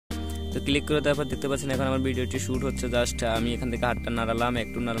তো ক্লিক করে তারপর দেখতে পাচ্ছেন এখন আমার ভিডিওটি শ্যুট হচ্ছে। জাস্ট আমি এখান থেকে হাতটা নাড়ালাম,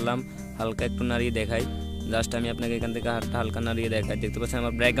 একটু নাড়ালাম, হালকা একটু নাড়িয়ে দেখাই। জাস্ট আমি আপনাকে এখান থেকে হাতটা হালকা নাড়িয়ে দেখাই। দেখতে পাচ্ছেন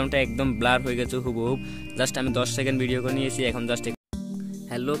আমার ব্যাকগ্রাউন্ডটা একদম ব্লার হয়ে গেছে হুবহু। জাস্ট আমি 10 সেকেন্ড ভিডিও করে নিয়েছি। এখন জাস্ট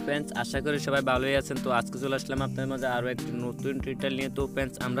হ্যালো ফ্রেন্ডস, আশা করি সবাই ভালোই আছেন। তো আজকে চলে আসলাম আপনাদের মাঝে আরও একটি নতুন টিউটোরিয়াল নিয়ে। তো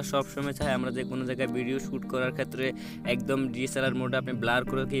ফ্রেন্ডস, আমরা সবসময় চাই আমরা যে কোনো জায়গায় ভিডিও শ্যুট করার ক্ষেত্রে একদম DSLR মোডে আপনি ব্লার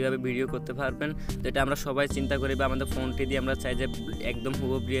করে কীভাবে ভিডিও করতে পারবেন, যেটা আমরা সবাই চিন্তা করি বা আমাদের ফোনটি দিয়ে আমরা চাই যে একদম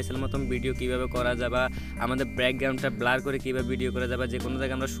হুবহু DSLR মতন ভিডিও কীভাবে করা যায় বা আমাদের ব্যাকগ্রাউন্ডটা ব্লার করে কীভাবে ভিডিও করা যায় বা যে কোনো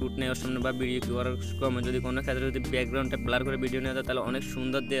জায়গায় আমরা শ্যুট নেওয়ার সামনে বা ভিডিও করার সময় যদি কোনো ক্ষেত্রে যদি ব্যাকগ্রাউন্ডটা ব্লার করে ভিডিও নেওয়া যায় তাহলে অনেক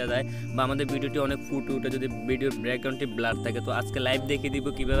সুন্দর দেওয়া যায় বা আমাদের ভিডিওটি অনেক ফুটে উঠে যদি ভিডিওর ব্যাকগ্রাউন্ডটি ব্লার থাকে। তো আজকে লাইভ দেখিয়ে দিব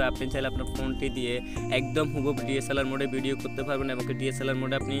কীভাবে আপনি চাইলে আপনার ফোনটি দিয়ে একদম হুবহু DSLR মোডে ভিডিও করতে পারবেন এবং DSLR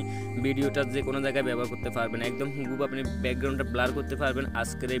মোডে আপনি ভিডিওটা যে কোনো জায়গায় ব্যবহার করতে পারবেন, একদম হুবহু আপনি ব্যাকগ্রাউন্ডটা ব্লার করতে পারবেন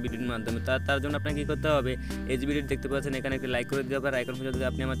আজকের এই ভিডিওর মাধ্যমে। তার জন্য আপনাকে কী করতে হবে, এই যে ভিডিও দেখতে পাচ্ছেন এখানে একটি লাইক করে দিতে হবে। আর এখন যদি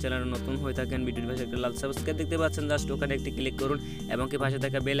আপনি আমার চ্যানেলে নতুন হয়ে থাকেন, ভিডিওর পাশে একটা লাল সাবস্ক্রাইব দেখতে পাচ্ছেন, জাস্ট ওখানে একটি ক্লিক করুন এবং কি পাশে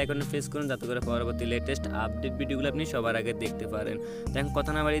থাকা বেল আইকনে প্রেস করুন যাতে করে পরবর্তী লেটেস্ট আপডেট ভিডিওগুলো আপনি সবার আগে দেখতে পারেন। তো এখন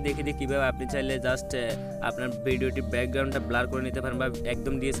কথা না বাড়িয়ে দেখে দিই কীভাবে আপনি চাইলে জাস্ট আপনার ভিডিওটি ব্যাকগ্রাউন্ডটা ব্লার করে নিতে পারেন বা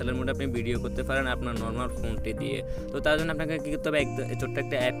একদম DSLR মোডে আপনি ভিডিও করতে পারেন আপনার নর্মাল ফোনটি দিয়ে। তো তার জন্য আপনাকে কী করতে হবে, ছোট্ট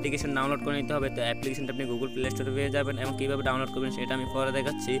একটা অ্যাপ্লিকেশন ডাউনলোড করে নিতে হবে। তো অ্যাপ্লিকেশনটা আপনি গুগল প্লে স্টোরে পেয়ে যাবেন এবং কীভাবে ডাউনলোড করবেন সেটা আমি পরে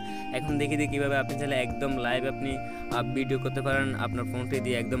দেখাচ্ছি। এখন দেখে দিই কীভাবে আপনি চাইলে একদম লাইভ আপনি ভিডিও করতে পারেন আপনার ফোনটি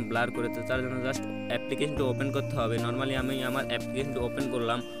দিয়ে একদম ব্লার করে। তো তার জন্য জাস্ট অ্যাপ্লিকেশনটা ওপেন করতে হবে। নর্মালি আমি আমার অ্যাপ্লিকেশনটা ওপেন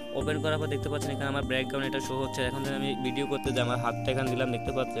করলাম। ওপেন করার পর দেখতে পাচ্ছেন এখানে আমার ব্যাকগ্রাউন্ড এটা শো হচ্ছে। এখন যদি আমি ভিডিও করতে যাই, আমার হাতটা এখানে দিলাম,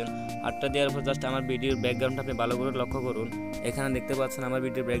 দেখতে পাচ্ছেন হাতটা দেওয়ার পর জাস্ট আমার ভিডিওর ব্যাকগ্রাউন্ডটা আপনি ভালো করে লক্ষ্য করুন। এখানে দেখতে পাচ্ছেন আমার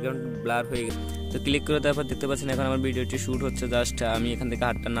ভিডিওর ব্যাকগ্রাউন্ড ব্লার হয়ে গেছে। তো ক্লিক করে তারপর দেখতে পাচ্ছেন এখন আমার ভিডিওটি শ্যুট হচ্ছে। জাস্ট আমি এখান থেকে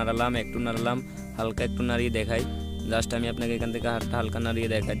হাতটা নাড়ালাম, একটু নাড়ালাম, হালকা একটু নাড়িয়ে দেখাই। জাস্ট আমি আপনাকে এখান থেকে হাতটা হালকা নাড়িয়ে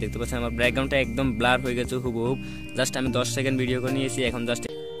দেখাই। দেখতে পাচ্ছেন আমার ব্যাকগ্রাউন্ডটা একদম ব্লার হয়ে গেছে হুবহু। জাস্ট আমি 10 সেকেন্ড ভিডিও করে নিয়েছি। এখন জাস্ট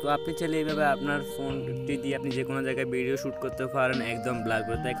তো আপনি চাইলে এইভাবে আপনার ফোনটি দিয়ে আপনি যে কোনো জায়গায় ভিডিও শ্যুট করতে পারেন একদম ব্লার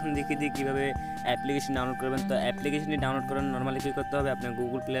করে। তো এখন দেখিয়ে দিই কীভাবে অ্যাপ্লিকেশন ডাউনলোড করবেন। তো অ্যাপ্লিকেশনটি ডাউনলোড করেন নর্মালি কী করতে হবে, আপনার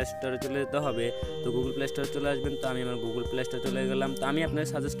গুগল প্লে স্টোরে চলে যেতে হবে। তো গুগল প্লে স্টোরে চলে আসবেন। তো আমি আমার গুগল প্লে স্টোরে চলে গেলাম। তো আমি আপনাকে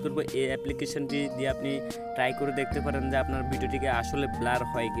সাজেস্ট করবো এই অ্যাপ্লিকেশনটি দিয়ে আপনি ট্রাই করে দেখতে পারেন যে আপনার ভিডিওটিকে আসলে ব্লার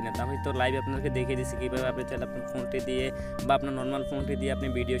হয় কিনা। তো আমি তো লাইভ আপনাকে দেখিয়ে দিচ্ছি কীভাবে আপনি চাইলে আপনার ফোনটি দিয়ে বা আপনার নর্মাল ফোনটি দিয়ে আপনি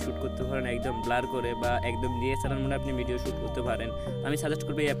ভিডিও শ্যুট করতে পারেন একদম ব্লার করে বা একদম DSLR মোডে আপনি ভিডিও শ্যুট করতে পারেন। আমি সাজেস্ট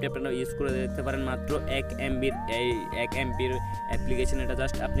করবো এই অ্যাপটি আপনারা ইউজ করে দেখতে পারেন। মাত্র 1 MBর অ্যাপ্লিকেশন। এটা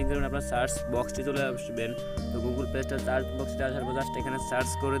জাস্ট আপনি করুন আপনার সার্চ বক্সটি চলে আসবেন। তো গুগল প্লে স্টোর সার্চ বক্সটা আসার পর জাস্ট এখানে সার্চ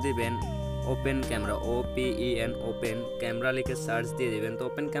করে দিবেন open camera, OPEN open camera লিখে সার্চ দিয়ে দেবেন। তো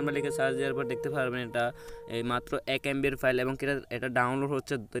ওপেন ক্যামেরা লিখে সার্চ দেওয়ার পর দেখতে পারবেন এটা মাত্র 1 MBর ফাইল এবং এটা ডাউনলোড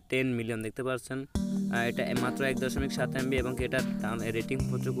হচ্ছে 10 মিলিয়ন। দেখতে পাচ্ছেন এটা মাত্র 1.7 MB এবং এটা রেটিং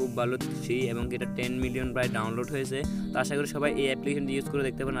হচ্ছে খুব ভালো 3 এবং এটা 10 মিলিয়ন প্রায় ডাউনলোড হয়েছে। তো আশা করি সবাই এই অ্যাপ্লিকেশনটি ইউজ করে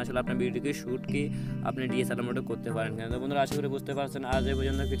দেখতে পারেন আসলে আপনার ভিডিওকে শ্যুট কি আপনি DSLR মোডে করতে পারেন। তো বন্ধুরা আশা করি বুঝতে পারছেন। আজ এই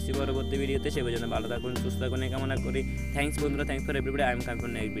পর্যন্ত ফিরছি পরবর্তী ভিডিওতে। সে পর্যন্ত ভালো থাকুন, সুস্থ থাকুন এই কামনা করি। থ্যাংকস বন্ধুরা, thanks for everybody. I am coming for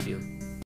next video.